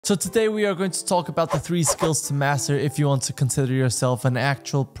So today we are going to talk about the 3 skills to master if you want to consider yourself an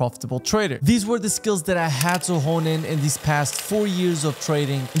actual profitable trader. These were the skills that I had to hone in these past 4 years of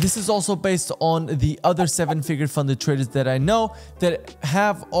trading. And this is also based on the other 7-figure funded traders that I know that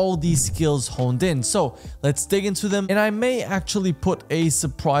have all these skills honed in. So let's dig into them. And I may actually put a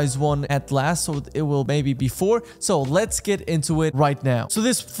surprise one at last, so it will maybe be 4. So let's get into it right now. So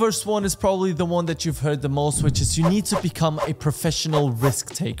this first one is probably the one that you've heard the most, which is you need to become a professional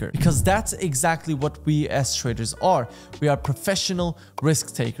risk taker. Because that's exactly what we as traders are. We are professional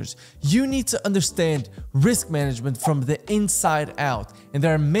risk takers. You need to understand risk management from the inside out. And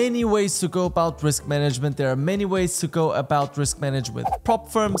there are many ways to go about risk management. There are many ways to go about risk management with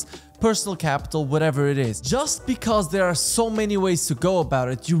prop firms, personal capital, whatever it is. Just because there are so many ways to go about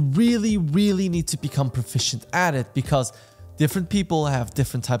it, you really need to become proficient at it, because different people have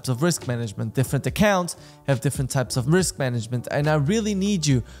different types of risk management. Different accounts have different types of risk management. And I really need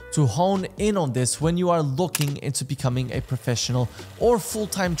you to hone in on this when you are looking into becoming a professional or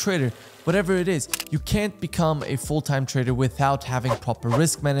full-time trader. Whatever it is, you can't become a full-time trader without having proper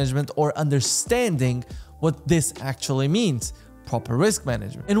risk management or understanding what this actually means. Proper risk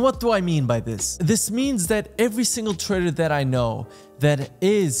management. And what do I mean by this? This means that every single trader that I know that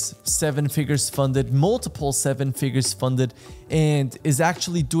is 7 figures funded, multiple 7 figures funded, and is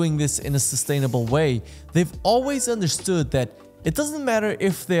actually doing this in a sustainable way, they've always understood that it doesn't matter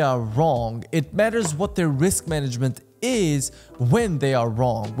if they are wrong, it matters what their risk management is when they are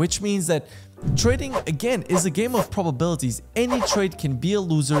wrong, which means that trading, again, is a game of probabilities. Any trade can be a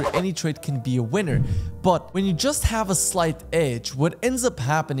loser, any trade can be a winner. But when you just have a slight edge, what ends up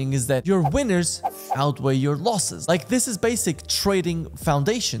happening is that your winners outweigh your losses. Like, this is basic trading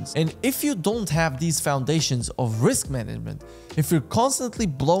foundations. And if you don't have these foundations of risk management, if you're constantly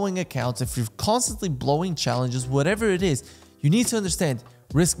blowing accounts, if you're constantly blowing challenges, whatever it is, you need to understand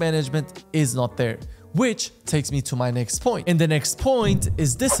risk management is not there. Which takes me to my next point. And the next point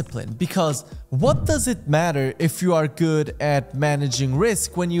is discipline. Because what does it matter if you are good at managing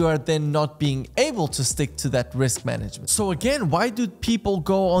risk when you are then not being able to stick to that risk management? So again, why do people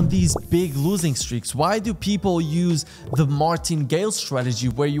go on these big losing streaks? Why do people use the martingale strategy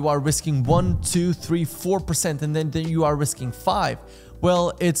where you are risking 1, 2, 3, 4% and then you are risking 5%?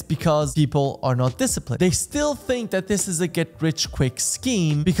 Well, it's because people are not disciplined. They still think that this is a get-rich-quick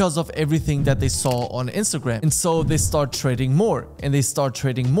scheme because of everything that they saw on Instagram. And so they start trading more, and they start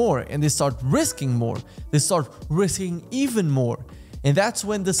trading more, and they start risking more. They start risking even more. And that's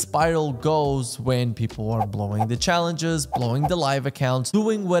when the spiral goes, when people are blowing the challenges, blowing the live accounts,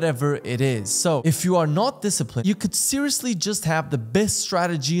 doing whatever it is. So if you are not disciplined, you could seriously just have the best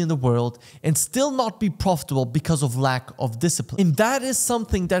strategy in the world and still not be profitable because of lack of discipline. And that is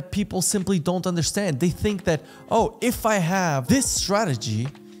something that people simply don't understand. They think that, oh, if I have this strategy,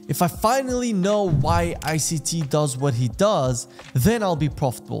 if I finally know why ICT does what he does, then I'll be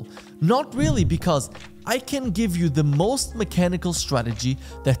profitable. Not really, because I can give you the most mechanical strategy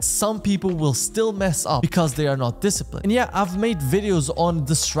that some people will still mess up because they are not disciplined. And yeah, I've made videos on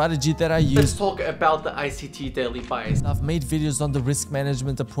the strategy that I use. Let's talk about the ICT daily bias. I've made videos on the risk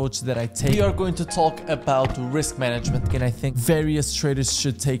management approach that I take. We are going to talk about risk management, and I think various traders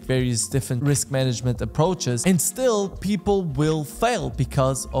should take various different risk management approaches, and still people will fail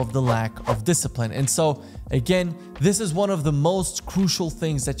because of the lack of discipline. And so again, this is one of the most crucial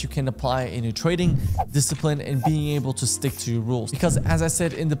things that you can apply in your trading: discipline and being able to stick to your rules. Because as I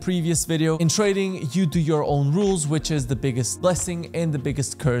said in the previous video, in trading, you do your own rules, which is the biggest blessing and the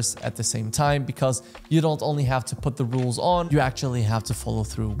biggest curse at the same time, because you don't only have to put the rules on, you actually have to follow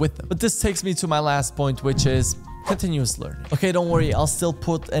through with them. But this takes me to my last point, which is continuous learning. Okay, don't worry, I'll still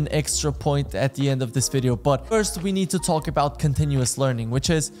put an extra point at the end of this video. But first, we need to talk about continuous learning, which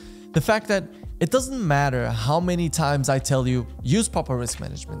is the fact that it doesn't matter how many times I tell you use proper risk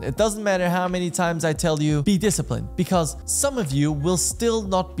management. It doesn't matter how many times I tell you be disciplined, because some of you will still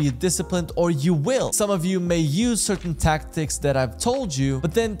not be disciplined, or you will. Some of you may use certain tactics that I've told you,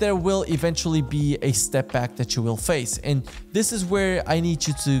 but then there will eventually be a step back that you will face. And this is where I need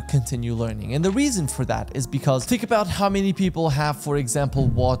you to continue learning. And the reason for that is because think about how many people have, for example,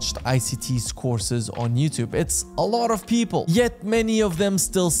 watched ICT's courses on YouTube. It's a lot of people, yet many of them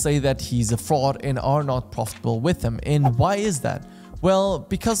still say that he's a fraud and are not profitable with them. And why is that? Well,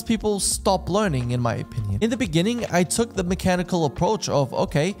 because people stop learning, in my opinion. In the beginning, I took the mechanical approach of,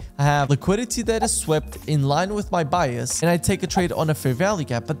 okay, I have liquidity that is swept in line with my bias, and I take a trade on a fair value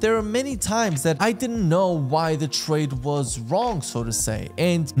gap. But there are many times that I didn't know why the trade was wrong, so to say.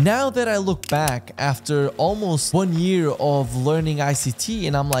 And now that I look back after almost 1 year of learning ICT,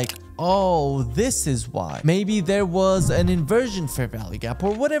 and I'm like, oh, this is why. Maybe there was an inversion fair value gap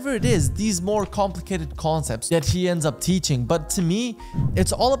or whatever it is, these more complicated concepts that he ends up teaching. But to me,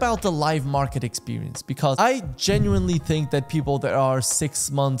 it's all about the live market experience, because I genuinely think that people that are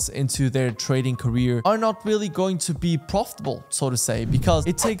 6 months into their trading career are not really going to be profitable, so to say, because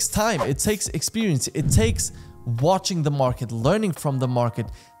it takes time, it takes experience, it takes watching the market, learning from the market,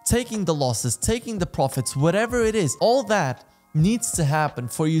 taking the losses, taking the profits, whatever it is. All that needs to happen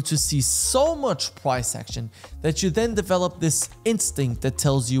for you to see so much price action that you then develop this instinct that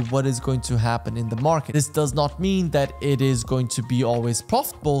tells you what is going to happen in the market. This does not mean that it is going to be always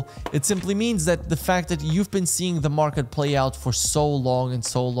profitable. It simply means that the fact that you've been seeing the market play out for so long and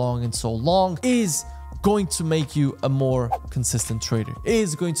so long and so long is going to make you a more consistent trader,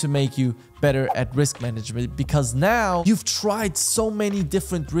 is going to make you better at risk management, because now you've tried so many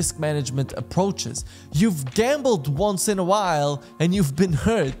different risk management approaches. You've gambled once in a while and you've been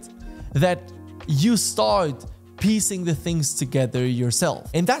hurt, that you start piecing the things together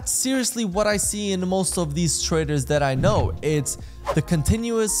yourself. And that's seriously what I see in most of these traders that I know. It's the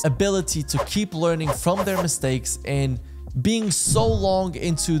continuous ability to keep learning from their mistakes and being so long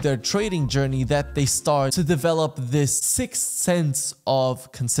into their trading journey that they start to develop this sixth sense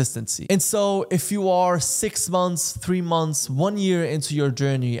of consistency. And so if you are 6 months, 3 months, 1 year into your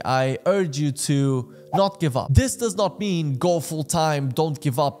journey, I urge you to not give up. This does not mean go full time, don't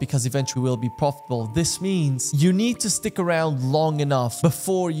give up, because eventually you will be profitable. This means you need to stick around long enough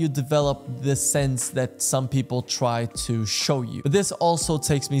before you develop the sense that some people try to show you. But this also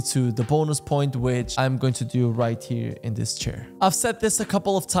takes me to the bonus point, which I'm going to do right here in this chair. I've said this a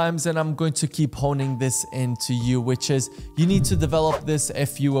couple of times and I'm going to keep honing this into you, which is you need to develop this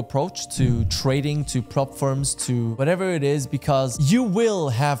FU approach to trading, to prop firms, to whatever it is, because you will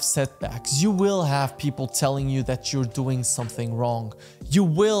have setbacks. You will have people telling you that you're doing something wrong. You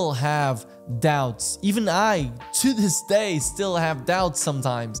will have doubts. Even I, to this day, still have doubts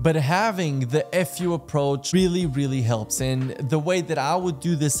sometimes. But having the FU approach really helps. And the way that I would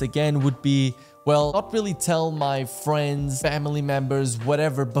do this again would be, well, not really tell my friends, family members,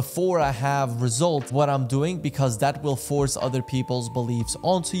 whatever, before I have results what I'm doing, because that will force other people's beliefs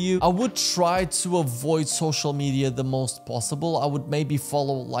onto you. I would try to avoid social media the most possible. I would maybe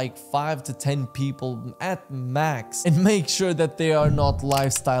follow like 5 to 10 people at max and make sure that they are not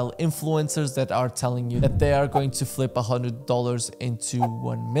lifestyle influencers that are telling you that they are going to flip $100 into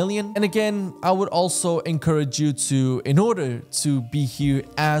 1 million. And again, I would also encourage you to, in order to be here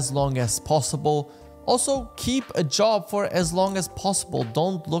as long as possible, also keep a job for as long as possible.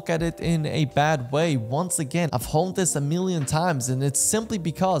 Don't look at it in a bad way. Once again, I've honed this a million times, and it's simply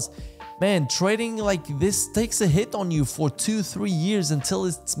because, man, trading like this takes a hit on you for 2-3 years until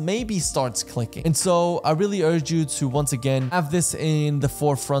it maybe starts clicking. And so I really urge you to, once again, have this in the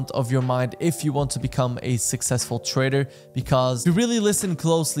forefront of your mind if you want to become a successful trader, because if you really listen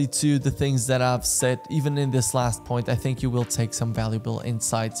closely to the things that I've said, even in this last point, I think you will take some valuable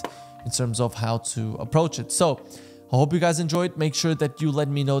insights in terms of how to approach it. So I hope you guys enjoyed. Make sure that you let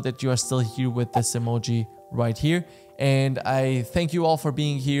me know that you are still here with this emoji right here. And I thank you all for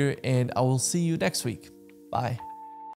being here, and I will see you next week. Bye.